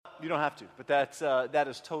you don't have to, but that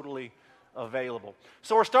is totally available.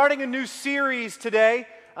 So we're starting a new series today.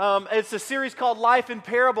 It's a series called Life in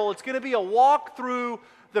Parable. It's going to be a walk through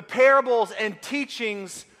the parables and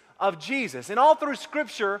teachings of Jesus. And all through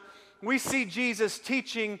Scripture, we see Jesus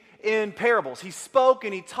teaching in parables. He spoke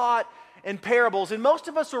and he taught in parables. And most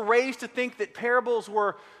of us are raised to think that parables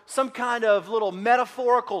were some kind of little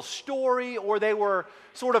metaphorical story, or they were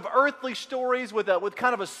sort of earthly stories with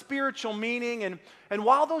kind of a spiritual meaning. And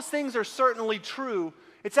while those things are certainly true,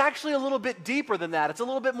 it's actually a little bit deeper than that. It's a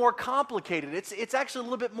little bit more complicated. It's actually a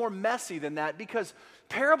little bit more messy than that, because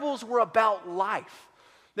parables were about life.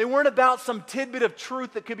 They weren't about some tidbit of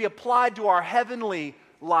truth that could be applied to our heavenly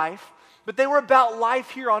life, but they were about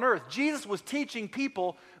life here on earth. Jesus was teaching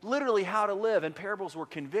people literally how to live, and parables were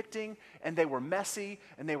convicting, and they were messy,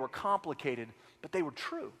 and they were complicated, but they were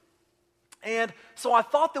true. And so I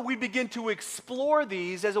thought that we'd begin to explore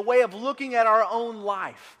these as a way of looking at our own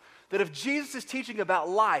life. That if Jesus is teaching about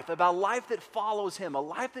life that follows Him, a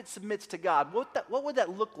life that submits to God, what would that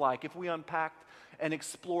look like if we unpacked and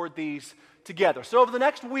explored these together? So over the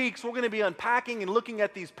next weeks, we're going to be unpacking and looking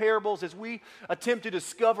at these parables as we attempt to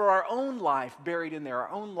discover our own life buried in there, our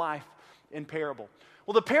own life in parable.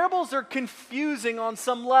 Well, the parables are confusing on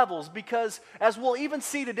some levels because, as we'll even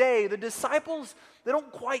see today, the disciples, they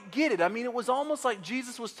don't quite get it. I mean, it was almost like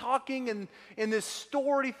Jesus was talking in this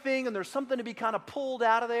story thing, and there's something to be kind of pulled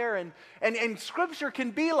out of there. And Scripture can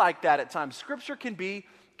be like that at times. Scripture can be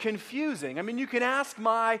confusing. I mean, you can ask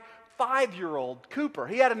my 5-year-old, Cooper.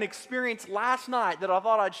 He had an experience last night that I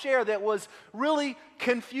thought I'd share that was really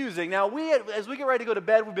confusing. Now, as we get ready to go to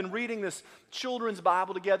bed, we've been reading this children's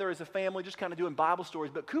Bible together as a family, just kind of doing Bible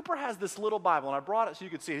stories. But Cooper has this little Bible, and I brought it so you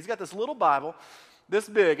could see it. He's got this little Bible, this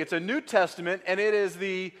big. It's a New Testament, and it is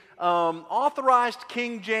the authorized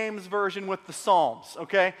King James Version with the Psalms,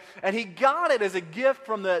 okay? And he got it as a gift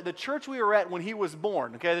from the church we were at when he was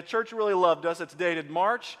born, okay? The church really loved us. It's dated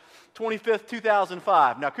March 25th,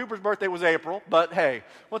 2005. Now, Cooper's birthday was April, but hey,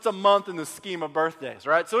 what's a month in the scheme of birthdays,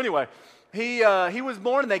 right? So anyway, he was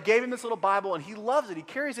born, and they gave him this little Bible, and he loves it. He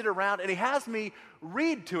carries it around, and he has me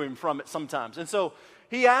read to him from it sometimes. And so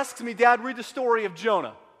he asks me, Dad, read the story of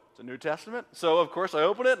Jonah. It's a New Testament. So, of course, I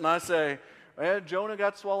open it, and I say, Jonah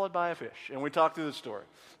got swallowed by a fish, and we talk through the story.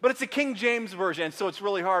 But it's a King James Version, and so it's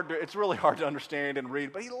really hard to understand and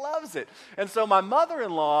read, but he loves it. And so my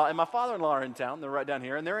mother-in-law and my father-in-law are in town. They're right down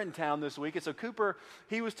here, and they're in town this week. And so Cooper,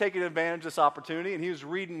 he was taking advantage of this opportunity, and he was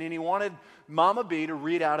reading, and he wanted Mama B to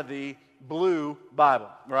read out of the blue Bible,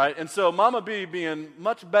 right? And so Mama B, being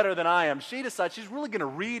much better than I am, she decides she's really going to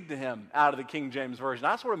read to him out of the King James Version.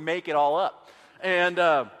 I sort of make it all up. And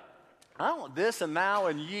I want this and thou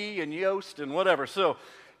and ye and yost and whatever. So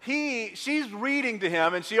she's reading to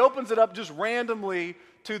him, and she opens it up just randomly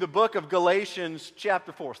to the book of Galatians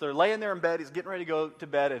chapter 4. So they're laying there in bed. He's getting ready to go to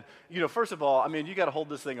bed. And, first of all, I mean, you got to hold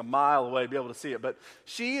this thing a mile away to be able to see it. But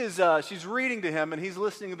she's reading to him, and he's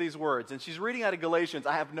listening to these words. And she's reading out of Galatians.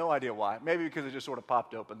 I have no idea why. Maybe because it just sort of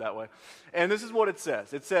popped open that way. And this is what it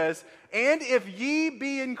says. It says, "And if ye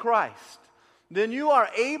be in Christ, then you are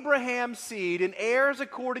Abraham's seed and heirs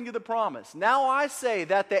according to the promise. Now I say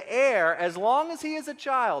that the heir, as long as he is a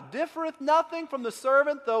child, differeth nothing from the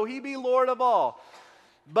servant, though he be Lord of all,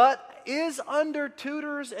 but is under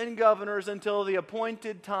tutors and governors until the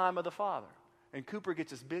appointed time of the Father." And Cooper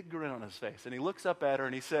gets this big grin on his face, and he looks up at her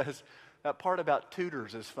and he says, "That part about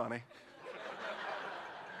tutors is funny."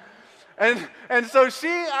 And so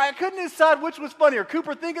I couldn't decide which was funnier,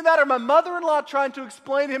 Cooper thinking that or my mother-in-law trying to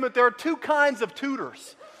explain to him that there are two kinds of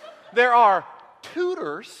tutors. There are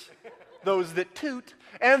tutors, those that toot,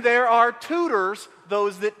 and there are tutors,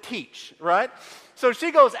 those that teach, right? So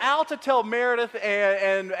she goes out to tell Meredith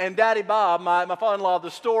and Daddy Bob, my father-in-law,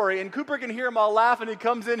 the story, and Cooper can hear him all laughing. He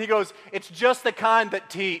comes in, he goes, "It's just the kind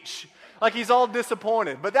that teach." Like he's all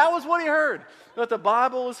disappointed. But that was what he heard, that the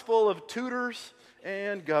Bible is full of tutors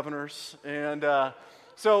and governors. And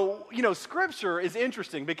so, Scripture is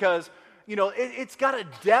interesting because, it's got a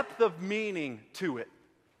depth of meaning to it.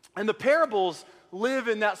 And the parables live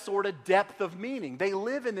in that sort of depth of meaning. They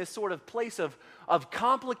live in this sort of place of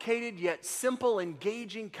complicated yet simple,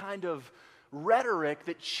 engaging kind of rhetoric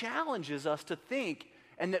that challenges us to think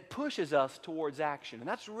and that pushes us towards action. And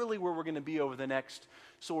that's really where we're going to be over the next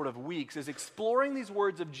sort of weeks, is exploring these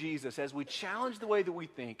words of Jesus as we challenge the way that we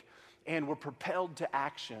think, and we're propelled to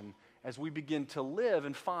action as we begin to live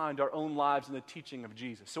and find our own lives in the teaching of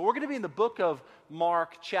Jesus. So we're going to be in the book of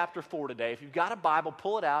Mark chapter 4 today. If you've got a Bible,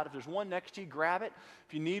 pull it out. If there's one next to you, grab it.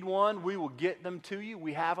 If you need one, we will get them to you.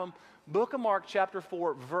 We have them. Book of Mark chapter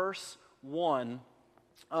 4, verse 1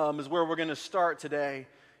 is where we're going to start today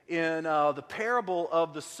in the parable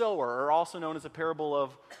of the sower, or also known as the parable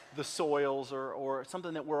of the soils, or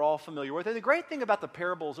something that we're all familiar with. And the great thing about the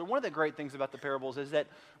parables, or one of the great things about the parables, is that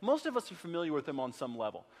most of us are familiar with them on some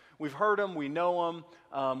level. We've heard them, we know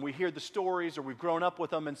them, we hear the stories, or we've grown up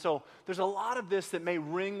with them. And so there's a lot of this that may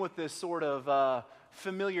ring with this sort of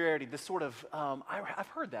familiarity, this sort of, I've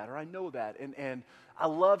heard that, or I know that. And I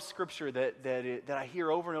love Scripture that I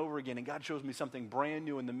hear over and over again, and God shows me something brand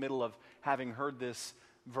new in the middle of having heard this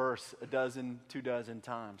verse a dozen, 24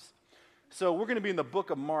 times. So we're going to be in the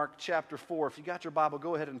book of Mark, chapter 4. If you got your Bible,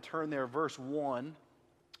 go ahead and turn there, verse 1.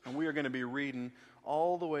 And we are going to be reading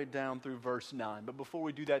all the way down through verse 9. But before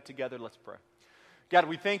we do that together, let's pray. God,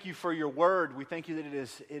 we thank you for your word. We thank you that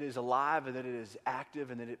it is alive and that it is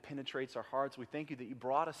active and that it penetrates our hearts. We thank you that you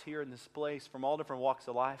brought us here in this place from all different walks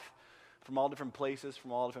of life, from all different places,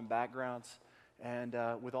 from all different backgrounds, and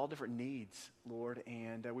with all different needs, Lord.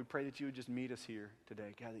 And we pray that you would just meet us here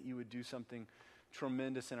today, God, that you would do something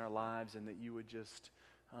tremendous in our lives and that you would just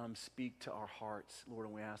speak to our hearts, Lord.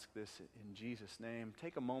 And we ask this in Jesus' name.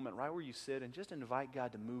 Take a moment right where you sit and just invite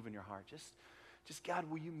God to move in your heart. Just God,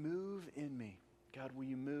 will you move in me? God, will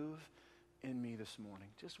you move in me this morning?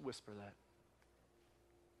 Just whisper that.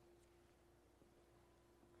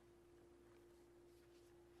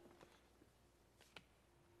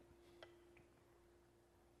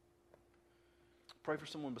 Pray for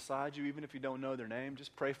someone beside you, even if you don't know their name.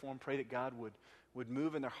 Just pray for them. Pray that God would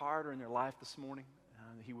move in their heart or in their life this morning,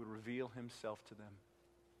 that he would reveal himself to them.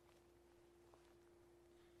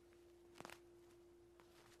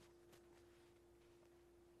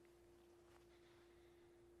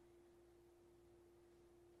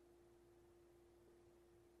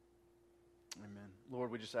 Amen.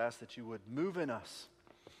 Lord, we just ask that you would move in us.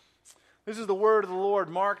 This is the word of the Lord,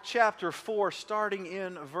 Mark chapter 4, starting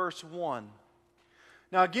in verse 1.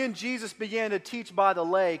 Now again, Jesus began to teach by the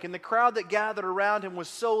lake, and the crowd that gathered around him was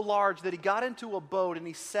so large that he got into a boat and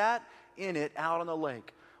he sat in it out on the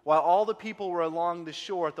lake, while all the people were along the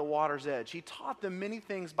shore at the water's edge. He taught them many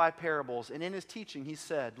things by parables, and in his teaching he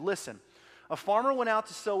said, "Listen, a farmer went out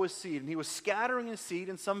to sow his seed, and he was scattering his seed,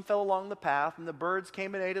 and some fell along the path, and the birds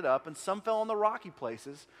came and ate it up, and some fell on the rocky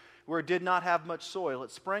places where it did not have much soil.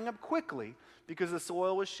 It sprang up quickly because the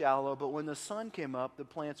soil was shallow, but when the sun came up, the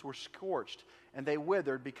plants were scorched, and they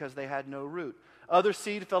withered because they had no root. Other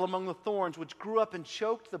seed fell among the thorns, which grew up and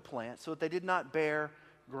choked the plant, so that they did not bear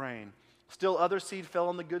grain. Still other seed fell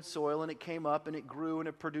on the good soil, and it came up, and it grew, and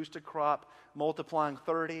it produced a crop, multiplying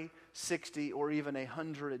 30, 60, or even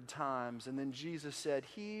 100 times. And then Jesus said,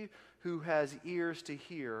 'He who has ears to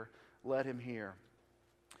hear, let him hear.'"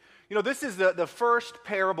 You know, this is the first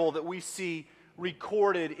parable that we see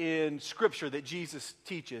recorded in Scripture that Jesus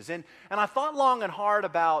teaches. And I thought long and hard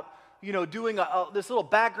about, doing this little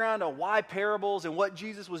background on why parables and what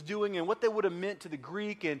Jesus was doing and what they would have meant to the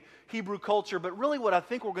Greek and Hebrew culture. But really what I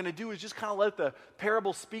think we're going to do is just kind of let the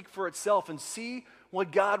parable speak for itself and see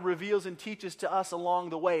what God reveals and teaches to us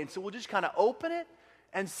along the way. And so we'll just kind of open it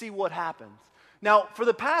and see what happens. Now, for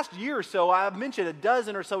the past year or so, I've mentioned a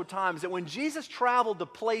dozen or so times that when Jesus traveled to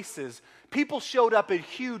places, people showed up in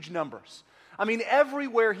huge numbers. I mean,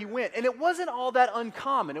 everywhere he went. And it wasn't all that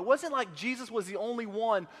uncommon. It wasn't like Jesus was the only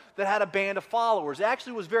one that had a band of followers. It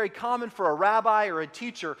actually was very common for a rabbi or a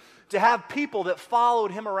teacher to have people that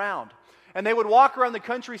followed him around. And they would walk around the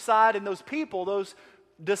countryside, and those people, those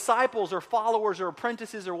disciples or followers or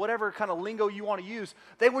apprentices or whatever kind of lingo you want to use,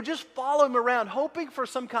 they would just follow him around hoping for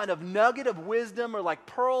some kind of nugget of wisdom or like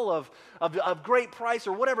pearl of great price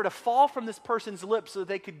or whatever to fall from this person's lips so that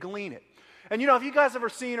they could glean it. And if you guys ever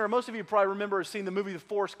seen, or most of you probably remember seeing the movie The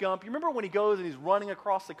Forrest Gump, you remember when he goes and he's running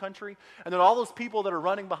across the country and then all those people that are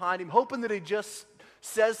running behind him hoping that he just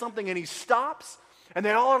says something and he stops and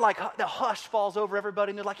they all are like, the hush falls over everybody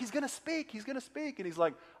and they're like, he's going to speak. And he's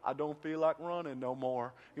like, I don't feel like running no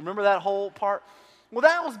more. You remember that whole part? Well,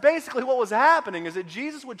 that was basically what was happening, is that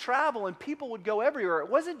Jesus would travel and people would go everywhere. It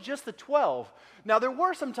wasn't just the 12. Now, there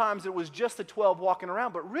were some times it was just the 12 walking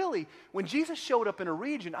around, but really, when Jesus showed up in a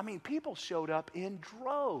region, people showed up in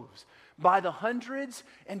droves, by the hundreds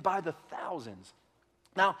and by the thousands.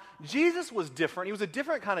 Now, Jesus was different. He was a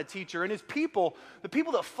different kind of teacher, and his people, the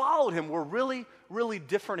people that followed him, were really, really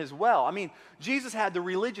different as well. Jesus had the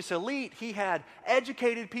religious elite. He had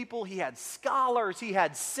educated people. He had scholars. He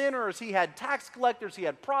had sinners. He had tax collectors. He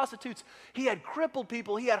had prostitutes. He had crippled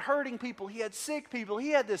people. He had hurting people. He had sick people. He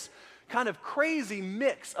had this kind of crazy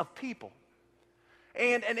mix of people.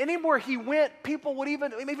 And anywhere he went, people would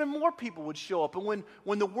even more people would show up. And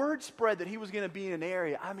when the word spread that he was going to be in an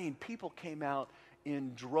area, people came out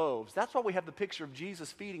in droves. That's why we have the picture of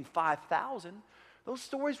Jesus feeding 5,000. Those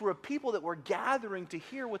stories were of people that were gathering to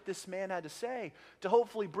hear what this man had to say, to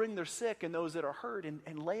hopefully bring their sick and those that are hurt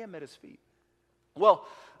and lay them at his feet. Well,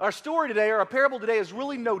 our story today, or our parable today, is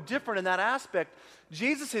really no different in that aspect.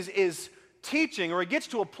 Jesus is teaching, or he gets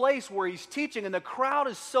to a place where he's teaching, and the crowd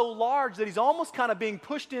is so large that he's almost kind of being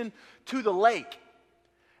pushed into the lake.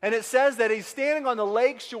 And it says that he's standing on the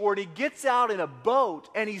lake shore, and he gets out in a boat,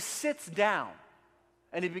 and he sits down,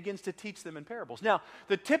 and he begins to teach them in parables. Now,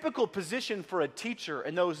 the typical position for a teacher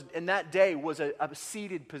in that day was a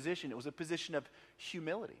seated position. It was a position of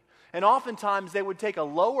humility. And oftentimes they would take a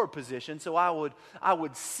lower position, so I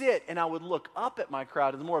would sit and I would look up at my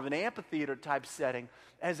crowd in more of an amphitheater type setting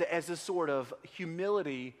as a sort of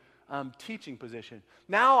humility teaching position.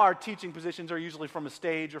 Now our teaching positions are usually from a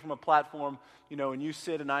stage or from a platform, and you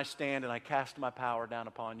sit and I stand and I cast my power down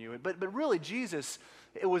upon you. But really Jesus,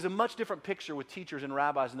 it was a much different picture with teachers and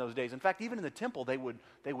rabbis in those days. In fact, even in the temple, they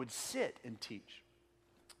would sit and teach.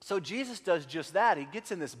 So Jesus does just that. He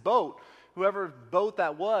gets in this boat, whoever boat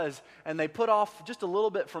that was, and they put off just a little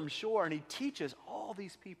bit from shore, and he teaches all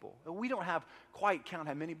these people. We don't have quite count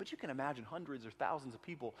how many, but you can imagine hundreds or thousands of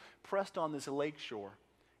people pressed on this lake shore.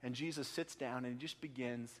 And Jesus sits down and he just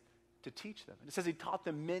begins to teach them. And it says he taught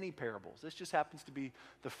them many parables. This just happens to be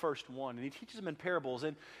the first one. And he teaches them in parables.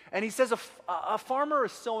 And he says a farmer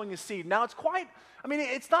is sowing a seed. Now it's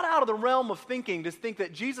not out of the realm of thinking to think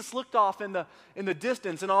that Jesus looked off in the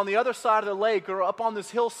distance, and on the other side of the lake or up on this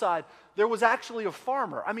hillside, there was actually a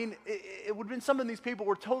farmer. It would have been something these people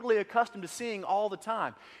were totally accustomed to seeing all the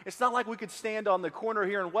time. It's not like we could stand on the corner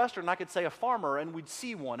here in Western and I could say a farmer and we'd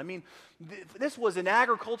see one. This was an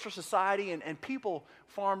agricultural society, and people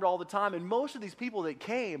farmed all the time. And most of these people that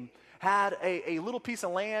came had a little piece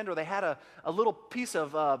of land, or they had a little piece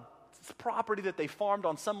of property that they farmed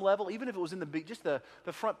on some level, even if it was in the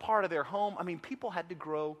front part of their home. People had to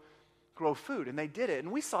grow food, and they did it.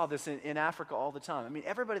 And we saw this in Africa all the time.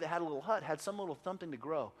 Everybody that had a little hut had some little something to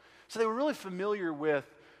grow. So they were really familiar with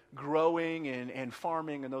growing and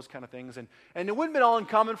farming and those kind of things. And it wouldn't have been all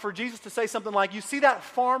uncommon for Jesus to say something like, you see that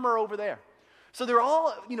farmer over there? So they're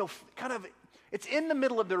all, it's in the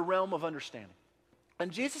middle of their realm of understanding.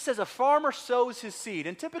 And Jesus says a farmer sows his seed.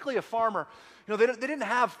 And typically a farmer, they didn't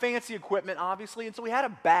have fancy equipment, obviously, and so he had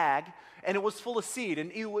a bag, and it was full of seed,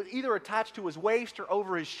 and it was either attached to his waist or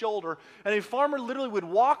over his shoulder. And a farmer literally would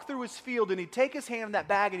walk through his field, and he'd take his hand in that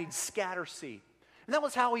bag, and he'd scatter seed. And that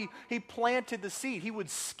was how he planted the seed. He would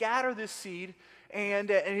scatter this seed, and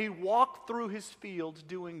he'd walk through his fields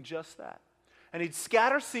doing just that. And he'd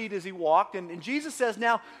scatter seed as he walked. And Jesus says,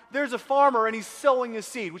 now, there's a farmer, and he's sowing his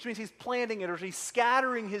seed, which means he's planting it, or he's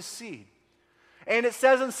scattering his seed. And it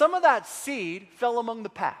says, and some of that seed fell among the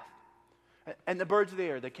path, and the birds of the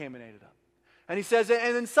air, they came and ate it up. And he says,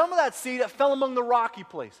 and then some of that seed fell among the rocky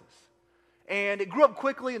places. And it grew up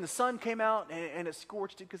quickly, and the sun came out, and it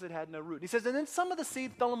scorched it because it had no root. And he says, and then some of the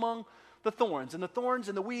seed fell among the thorns. And the thorns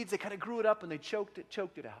and the weeds, they kind of grew it up, and they choked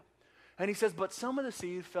it out. And he says, but some of the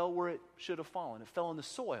seed fell where it should have fallen. It fell in the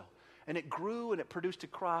soil. And it grew, and it produced a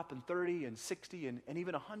crop in 30 and 60 and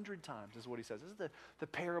even 100 times, is what he says. This is the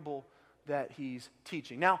parable that he's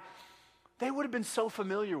teaching. Now, they would have been so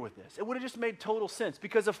familiar with this. It would have just made total sense.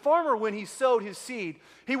 Because a farmer, when he sowed his seed,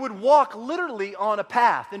 he would walk literally on a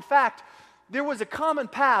path. In fact, there was a common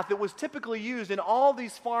path that was typically used in all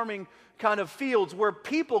these farming kind of fields where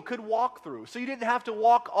people could walk through. So you didn't have to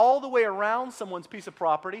walk all the way around someone's piece of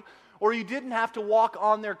property, or you didn't have to walk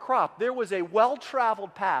on their crop. There was a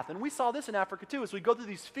well-traveled path. And we saw this in Africa too. As we go through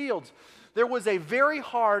these fields, there was a very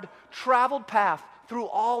hard traveled path through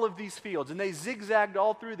all of these fields. And they zigzagged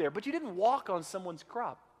all through there. But you didn't walk on someone's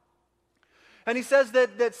crop. And he says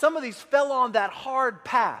that some of these fell on that hard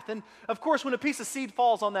path. And of course, when a piece of seed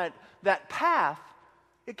falls on that path,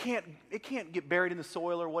 it can't get buried in the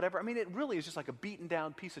soil or whatever. It really is just like a beaten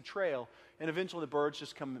down piece of trail, and eventually the birds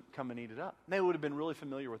just come and eat it up. And they would have been really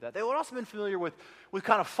familiar with that. They would have also been familiar with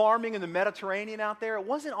kind of farming in the Mediterranean out there. It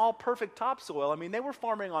wasn't all perfect topsoil. They were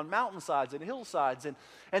farming on mountainsides and hillsides,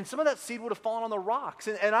 and some of that seed would have fallen on the rocks.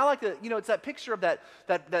 And I like to, it's that picture of that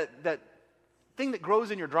thing that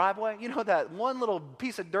grows in your driveway, that one little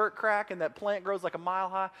piece of dirt crack and that plant grows like a mile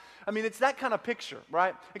high. It's that kind of picture,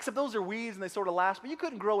 right? Except those are weeds and they sort of last, but you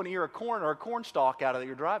couldn't grow an ear of corn or a corn stalk out of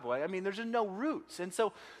your driveway. There's just no roots. And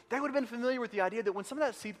so they would have been familiar with the idea that when some of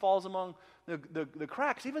that seed falls among the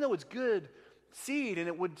cracks, even though it's good seed and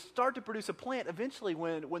it would start to produce a plant, eventually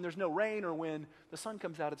when there's no rain or when the sun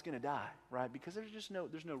comes out, it's going to die, right? Because there's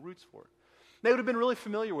no roots for it. They would have been really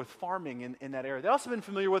familiar with farming in that area. They'd also been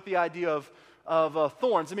familiar with the idea of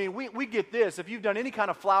thorns. We get this. If you've done any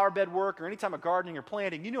kind of flower bed work or any time of gardening or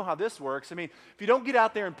planting, you know how this works. If you don't get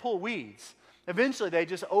out there and pull weeds, Eventually, they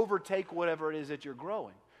just overtake whatever it is that you're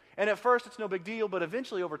growing. And at first, it's no big deal, but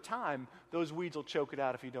eventually, over time, those weeds will choke it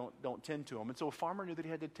out if you don't tend to them. And so a farmer knew that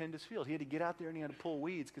he had to tend his field. He had to get out there and he had to pull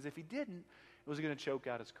weeds, because if he didn't, it was going to choke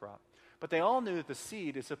out his crop. But they all knew that the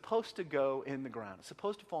seed is supposed to go in the ground. It's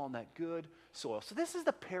supposed to fall in that good soil. So this is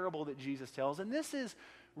the parable that Jesus tells, and this is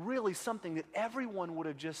really something that everyone would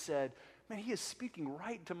have just said, man, he is speaking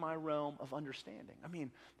right to my realm of understanding. I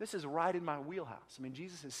mean, this is right in my wheelhouse. I mean,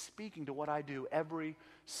 Jesus is speaking to what I do every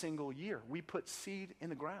single year. We put seed in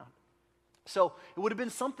the ground. So it would have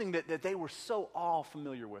been something that they were so all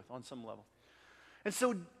familiar with on some level. And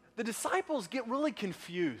so the disciples get really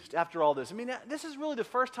confused after all this. I mean, this is really the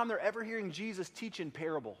first time they're ever hearing Jesus teach in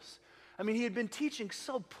parables. I mean, he had been teaching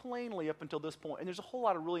so plainly up until this point, and there's a whole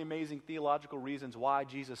lot of really amazing theological reasons why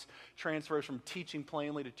Jesus transfers from teaching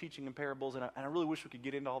plainly to teaching in parables, and I really wish we could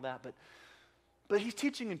get into all that, but he's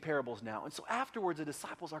teaching in parables now, and so afterwards the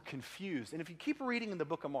disciples are confused. And if you keep reading in the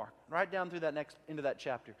book of Mark, right down through that next into that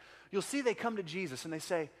chapter, you'll see they come to Jesus and they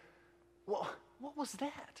say, well, what was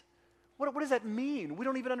that? What does that mean? We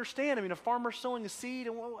don't even understand. I mean, a farmer sowing a seed,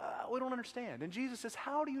 and we don't understand. And Jesus says,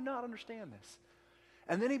 how do you not understand this?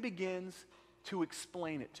 And then he begins to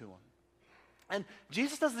explain it to them. And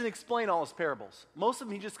Jesus doesn't explain all his parables. Most of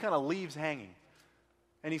them he just kind of leaves hanging.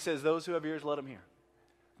 And he says, those who have ears, let them hear.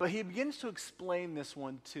 But he begins to explain this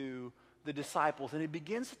one to the disciples, and he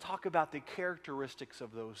begins to talk about the characteristics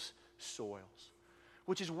of those soils,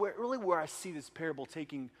 which is really where I see this parable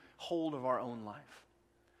taking hold of our own life.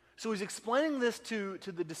 So he's explaining this to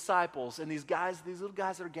the disciples, and these little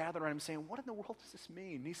guys that are gathered around him saying, what in the world does this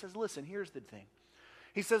mean? And he says, listen, here's the thing.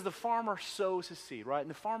 He says the farmer sows his seed, right? And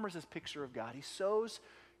the farmer is this picture of God. He sows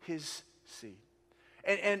his seed.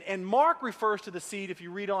 And Mark refers to the seed, if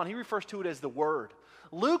you read on, he refers to it as the Word.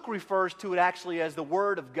 Luke refers to it actually as the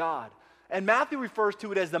Word of God. And Matthew refers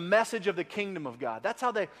to it as the message of the kingdom of God. That's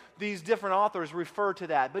how these different authors refer to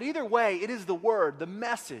that. But either way, it is the Word, the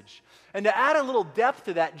message. And to add a little depth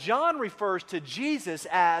to that, John refers to Jesus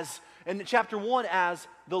as, in chapter 1, as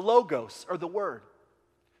the Logos, or the Word.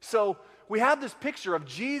 So we have this picture of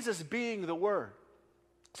Jesus being the Word.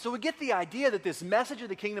 So we get the idea that this message of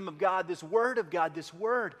the kingdom of God, this Word of God, this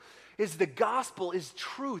Word is the gospel, is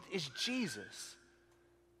truth, is Jesus.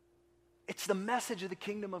 It's the message of the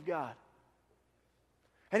kingdom of God.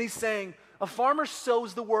 And he's saying, a farmer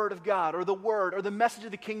sows the Word of God, or the Word, or the message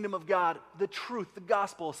of the kingdom of God, the truth, the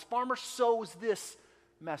gospel. A farmer sows this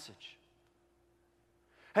message.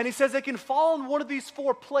 And he says they can fall in one of these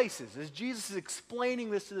four places. As Jesus is explaining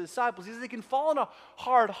this to the disciples, he says they can fall in a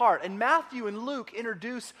hard heart. And Matthew and Luke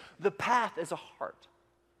introduce the path as a heart.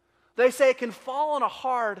 They say it can fall on a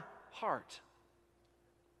hard heart.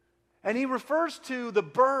 And he refers to the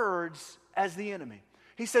birds as the enemy.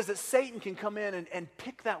 He says that Satan can come in and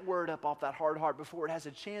pick that word up off that hard heart before it has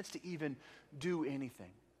a chance to even do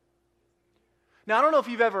anything. Now, I don't know if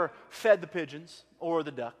you've ever fed the pigeons or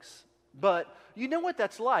the ducks, but you know what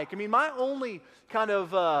that's like. I mean, my only kind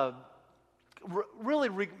of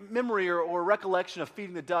memory or recollection of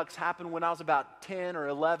feeding the ducks happened when I was about 10 or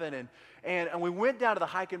 11, and we went down to the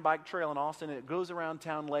hike and bike trail in Austin, and it goes around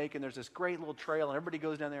Town Lake, and there's this great little trail, and everybody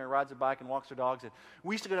goes down there and rides their bike and walks their dogs, and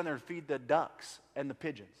we used to go down there and feed the ducks and the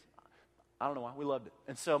pigeons. I don't know why, we loved it.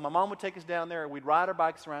 And so my mom would take us down there, and we'd ride our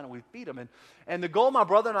bikes around, and we'd feed them. And the goal my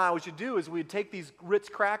brother and I would do is we'd take these Ritz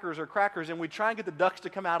crackers, and we'd try and get the ducks to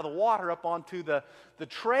come out of the water up onto the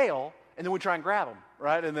trail, and then we'd try and grab them,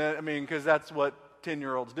 right? And then, I mean, because that's what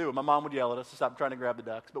 10-year-olds do. My mom would yell at us to stop trying to grab the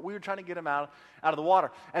ducks, but we were trying to get them out of the water.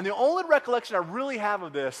 And the only recollection I really have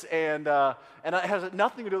of this, and it has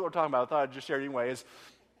nothing to do with what we're talking about, I thought I'd just share it anyway, is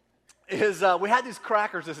we had these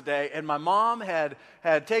crackers this day, and my mom had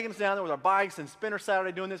taken us down there with our bikes and spent her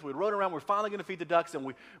Saturday doing this. We rode around. We were finally going to feed the ducks, and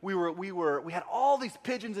we had all these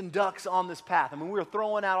pigeons and ducks on this path. I mean, we were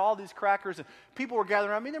throwing out all these crackers, and people were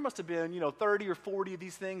gathering around. I mean, there must have been 30 or 40 of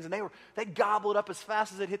these things, and they gobbled up as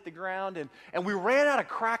fast as it hit the ground, and we ran out of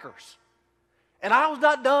crackers. And I was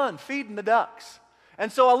not done feeding the ducks.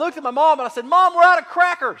 And so I looked at my mom, and I said, "Mom, we're out of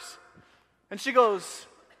crackers." And she goes,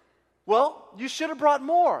 "Well, you should have brought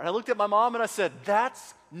more." And I looked at my mom and I said,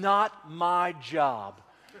 "That's not my job."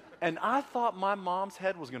 And I thought my mom's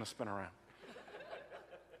head was going to spin around.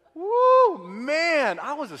 Woo, man,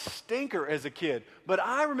 I was a stinker as a kid. But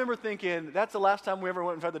I remember thinking, that's the last time we ever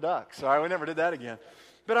went and fed the ducks. All right, we never did that again.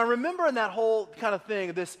 But I remember in that whole kind of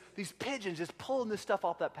thing, these pigeons just pulling this stuff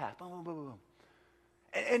off that path. Boom, boom, boom, boom.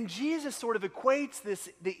 And Jesus sort of equates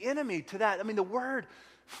the enemy to that. I mean, the word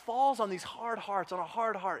falls on these hard hearts, on a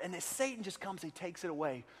hard heart, and then Satan just comes and he takes it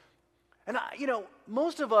away. And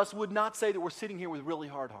most of us would not say that we're sitting here with really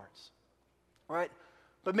hard hearts, right?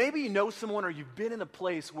 But maybe you know someone, or you've been in a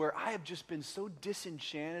place where I have just been so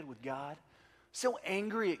disenchanted with God, so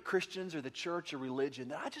angry at Christians or the church or religion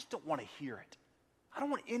that I just don't want to hear it. I don't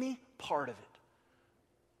want any part of it.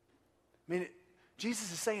 I mean,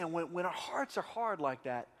 Jesus is saying when our hearts are hard like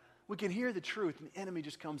that, we can hear the truth and the enemy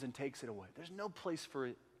just comes and takes it away. There's no place for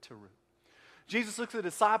it to root. Jesus looks at the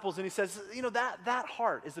disciples and he says, that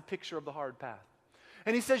heart is a picture of the hard path.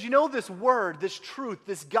 And he says, this word, this truth,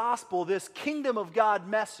 this gospel, this kingdom of God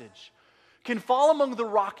message can fall among the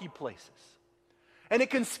rocky places. And it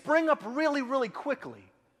can spring up really, really quickly.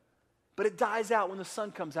 But it dies out when the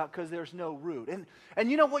sun comes out because there's no root.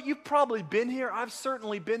 And you know what? You've probably been here. I've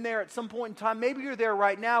certainly been there at some point in time. Maybe you're there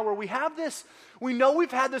right now where we know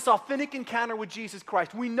we've had this authentic encounter with Jesus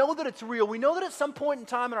Christ. We know that it's real. We know that at some point in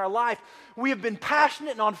time in our life, we have been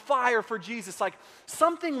passionate and on fire for Jesus. Like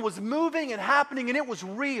something was moving and happening and it was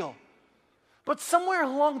real. But somewhere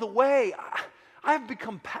along the way, I have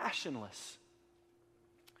become passionless.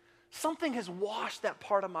 Something has washed that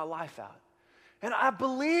part of my life out. And I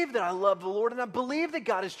believe that I love the Lord, and I believe that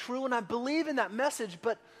God is true, and I believe in that message,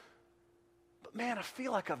 but man, I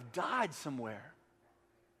feel like I've died somewhere.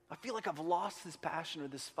 I feel like I've lost this passion or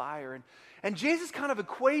this fire. And Jesus kind of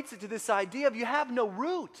equates it to this idea of you have no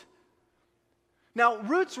root. Now,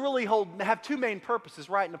 roots really have two main purposes,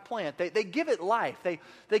 right, in a plant. They give it life.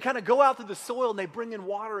 They kind of go out through the soil, and they bring in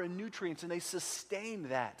water and nutrients, and they sustain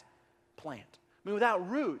that plant. I mean, without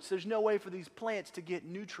roots, there's no way for these plants to get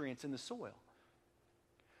nutrients in the soil.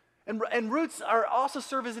 And roots also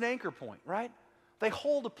serve as an anchor point, right? They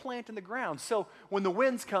hold a plant in the ground. So when the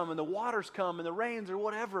winds come and the waters come and the rains or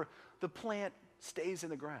whatever, the plant stays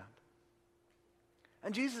in the ground.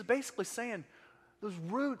 And Jesus is basically saying those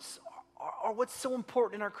roots are what's so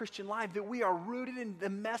important in our Christian life, that we are rooted in the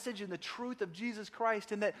message and the truth of Jesus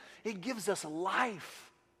Christ, and that it gives us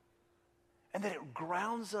life. And that it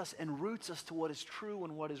grounds us and roots us to what is true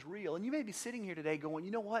and what is real. And you may be sitting here today going,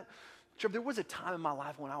 you know what? Trevor, there was a time in my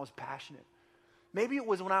life when I was passionate. Maybe it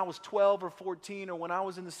was when I was 12 or 14 or when I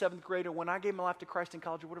was in the 7th grade or when I gave my life to Christ in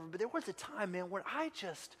college or whatever. But there was a time, man, where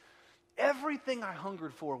everything I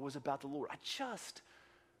hungered for was about the Lord. I just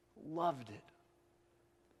loved it.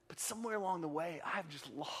 But somewhere along the way, I've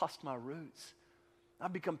just lost my roots.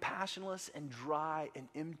 I've become passionless and dry and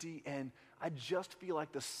empty, and I just feel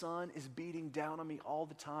like the sun is beating down on me all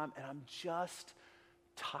the time, and I'm just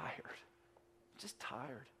tired. Just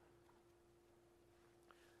tired.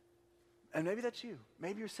 And maybe that's you.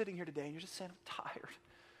 Maybe you're sitting here today and you're just saying, I'm tired.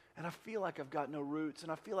 And I feel like I've got no roots,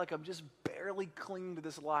 and I feel like I'm just barely clinging to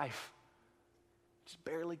this life. Just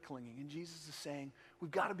barely clinging. And Jesus is saying,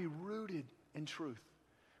 we've got to be rooted in truth.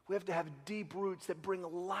 We have to have deep roots that bring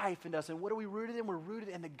life into us. And what are we rooted in? We're rooted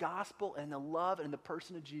in the gospel and the love and the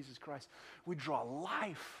person of Jesus Christ. We draw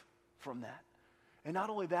life from that. And not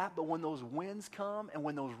only that, but when those winds come and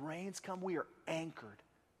when those rains come, we are anchored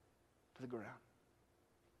to the ground.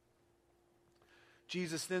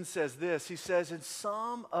 Jesus then says this. He says, and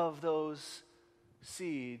some of those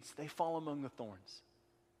seeds, they fall among the thorns.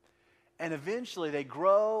 And eventually they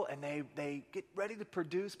grow and they get ready to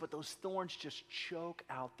produce, but those thorns just choke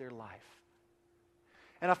out their life.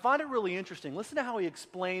 And I find it really interesting. Listen to how he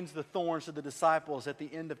explains the thorns to the disciples at the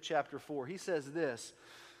end of chapter 4. He says this.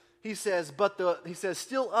 He says,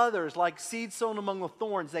 still others, like seeds sown among the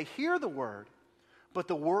thorns, they hear the word, but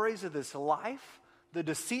the worries of this life, the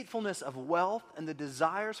deceitfulness of wealth, and the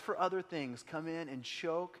desires for other things come in and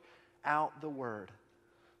choke out the word.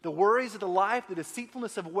 The worries of the life, the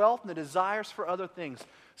deceitfulness of wealth, and the desires for other things.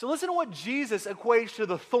 So listen to what Jesus equates to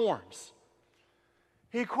the thorns.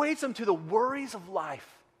 He equates them to the worries of life,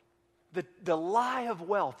 the lie of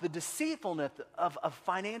wealth, the deceitfulness of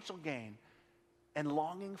financial gain, and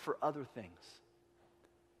longing for other things.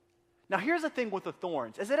 Now here's the thing with the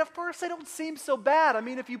thorns, is that at first they don't seem so bad. I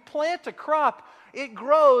mean, if you plant a crop, it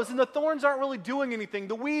grows and the thorns aren't really doing anything.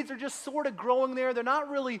 The weeds are just sort of growing there. They're not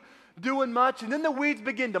really doing much. And then the weeds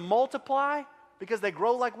begin to multiply because they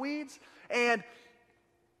grow like weeds. And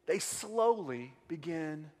they slowly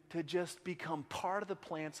begin to just become part of the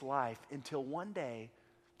plant's life until one day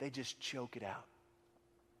they just choke it out.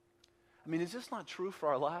 I mean, is this not true for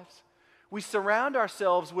our lives? We surround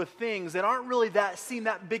ourselves with things that aren't really seem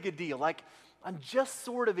that big a deal. Like, I'm just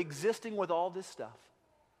sort of existing with all this stuff.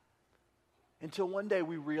 Until one day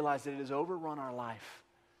we realize that it has overrun our life.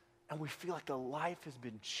 And we feel like the life has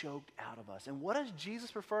been choked out of us. And what does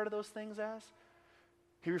Jesus refer to those things as?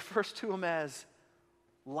 He refers to them as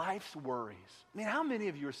life's worries. I mean, how many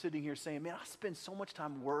of you are sitting here saying, man, I spend so much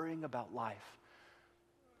time worrying about life.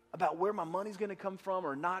 about where my money's going to come from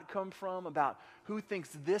or not come from, about who thinks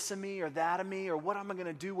this of me or that of me, or what am I going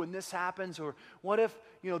to do when this happens, or what if,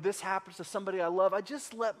 this happens to somebody I love. I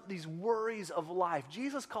just let these worries of life,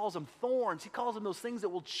 Jesus calls them thorns. He calls them those things that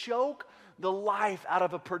will choke the life out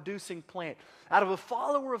of a producing plant. Out of a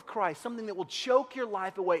follower of Christ, something that will choke your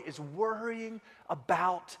life away is worrying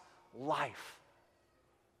about life.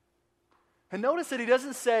 And notice that he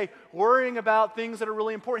doesn't say worrying about things that are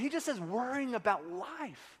really important. He just says worrying about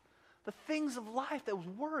life. The things of life that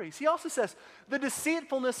worries. He also says the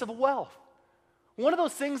deceitfulness of wealth. One of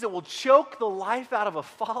those things that will choke the life out of a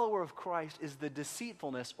follower of Christ is the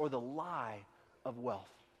deceitfulness or the lie of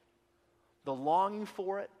wealth. The longing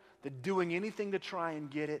for it, the doing anything to try and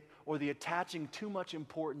get it, or the attaching too much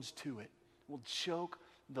importance to it will choke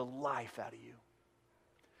the life out of you.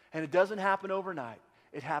 And it doesn't happen overnight.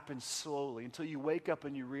 It happens slowly until you wake up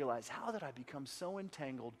and you realize, how did I become so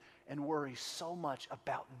entangled and worry so much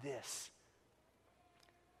about this?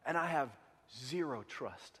 And I have zero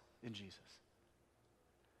trust in Jesus.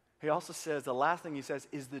 He also says, the last thing he says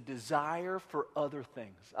is the desire for other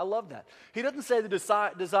things. I love that. He doesn't say the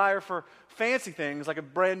desire for fancy things like a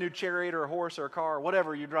brand new chariot or a horse or a car or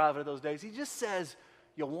whatever you're driving those days. He just says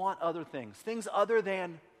you want other things other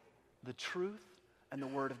than the truth and the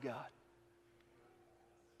Word of God.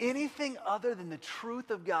 Anything other than the truth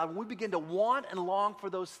of God, when we begin to want and long for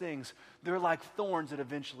those things, they're like thorns that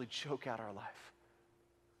eventually choke out our life.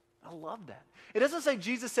 I love that. It doesn't say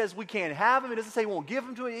Jesus says we can't have them. It doesn't say we won't give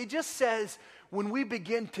them to him. It just says when we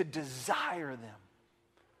begin to desire them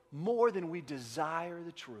more than we desire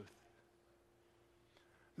the truth.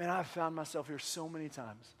 Man, I've found myself here so many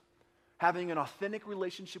times, having an authentic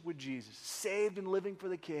relationship with Jesus, saved and living for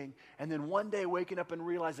the King, and then one day waking up and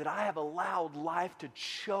realize that I have allowed life to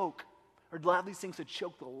choke, or allowed these things to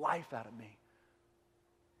choke the life out of me.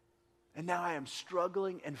 And now I am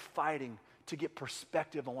struggling and fighting to get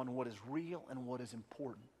perspective on what is real and what is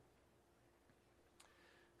important.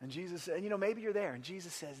 And Jesus said, maybe you're there, and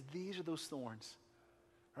Jesus says, these are those thorns,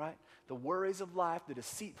 right? The worries of life, the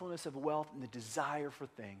deceitfulness of wealth, and the desire for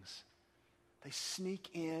things. They sneak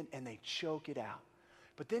in and they choke it out.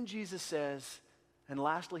 But then Jesus says, and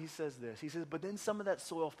lastly he says this, he says, but then some of that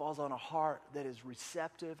soil falls on a heart that is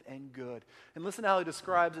receptive and good. And listen how he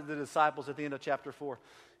describes it to the disciples at the end of chapter 4.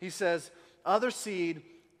 He says, other seed,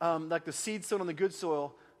 like the seed sown on the good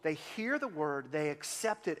soil, they hear the word, they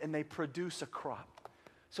accept it, and they produce a crop.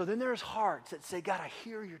 So then there's hearts that say, God, I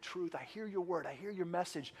hear your truth, I hear your word, I hear your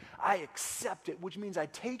message, I accept it, which means I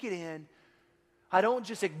take it in. I don't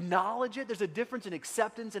just acknowledge it. There's a difference in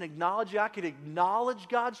acceptance and acknowledging. I can acknowledge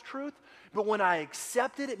God's truth, but when I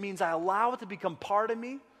accept it, it means I allow it to become part of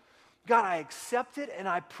me. God, I accept it and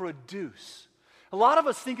I produce. A lot of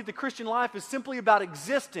us think that the Christian life is simply about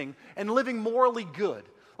existing and living morally good.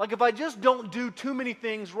 Like if I just don't do too many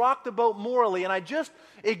things, rock the boat morally, and I just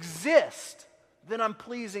exist, then I'm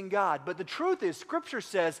pleasing God. But the truth is, Scripture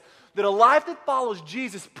says that a life that follows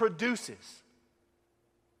Jesus produces.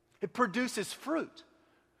 It produces fruit.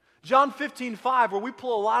 John 15:5, where we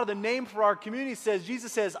pull a lot of the name for our community, says,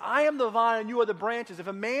 Jesus says, I am the vine and you are the branches. If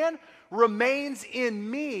a man remains in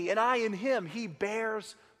me and I in him, he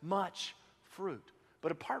bears much fruit.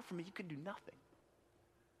 But apart from me, you can do nothing.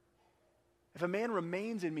 If a man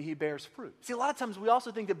remains in me, he bears fruit. See, a lot of times we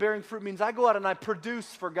also think that bearing fruit means I go out and I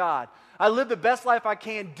produce for God. I live the best life I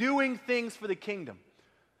can doing things for the kingdom.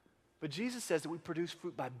 But Jesus says that we produce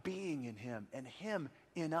fruit by being in him and him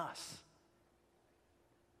in us.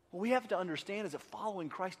 What we have to understand is that following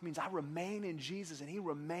Christ means I remain in Jesus and he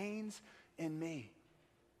remains in me.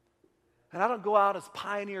 And I don't go out as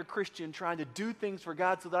pioneer Christian trying to do things for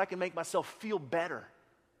God so that I can make myself feel better.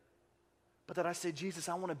 But that I say, Jesus,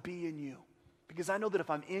 I want to be in you. Because I know that if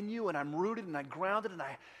I'm in you and I'm rooted and I'm grounded and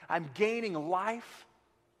I'm gaining life,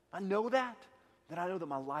 I know that, then I know that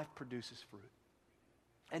my life produces fruit.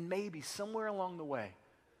 And maybe somewhere along the way,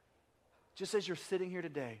 just as you're sitting here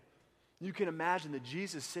today, you can imagine that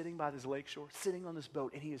Jesus is sitting by this lakeshore, sitting on this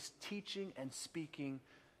boat, and he is teaching and speaking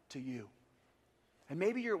to you. And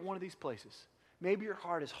maybe you're at one of these places. Maybe your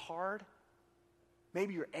heart is hard.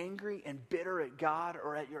 Maybe you're angry and bitter at God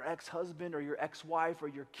or at your ex-husband or your ex-wife or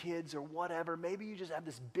your kids or whatever. Maybe you just have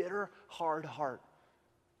this bitter, hard heart.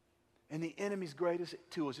 And the enemy's greatest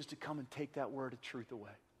tool is just to come and take that word of truth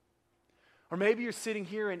away. Or maybe you're sitting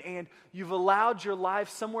here and you've allowed your life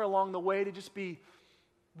somewhere along the way to just be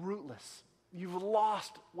rootless. You've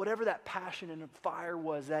lost whatever that passion and fire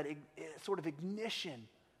was, that sort of ignition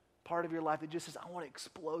part of your life that just says, I want to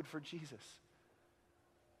explode for Jesus.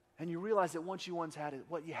 And you realize that once you once had it,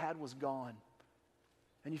 what you had was gone.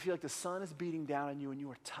 And you feel like the sun is beating down on you and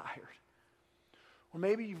you are tired. Or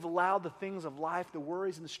maybe you've allowed the things of life, the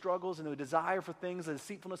worries and the struggles and the desire for things, the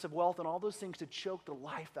deceitfulness of wealth and all those things to choke the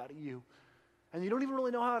life out of you. And you don't even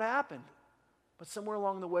really know how it happened. But somewhere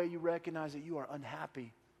along the way you recognize that you are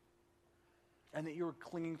unhappy and that you're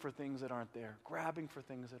clinging for things that aren't there, grabbing for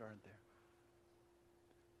things that aren't there.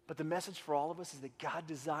 But the message for all of us is that God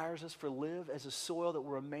desires us to live as a soil that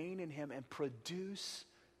will remain in him and produce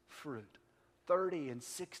fruit. 30 and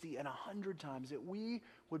 60 and 100 times that we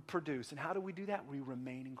would produce. And how do we do that? We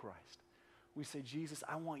remain in Christ. We say, Jesus,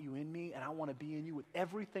 I want you in me and I want to be in you with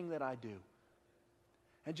everything that I do.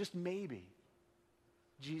 And just maybe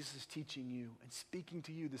Jesus is teaching you and speaking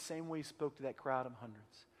to you the same way he spoke to that crowd of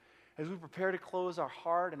hundreds. As we prepare to close our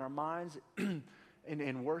heart and our minds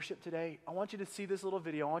in worship today, I want you to see this little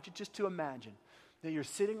video. I want you just to imagine that you're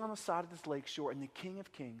sitting on the side of this lake shore and the King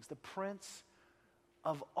of Kings, the Prince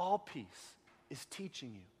of all peace, is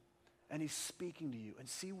teaching you, and he's speaking to you. And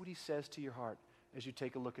see what he says to your heart as you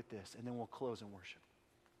take a look at this, and then we'll close in worship.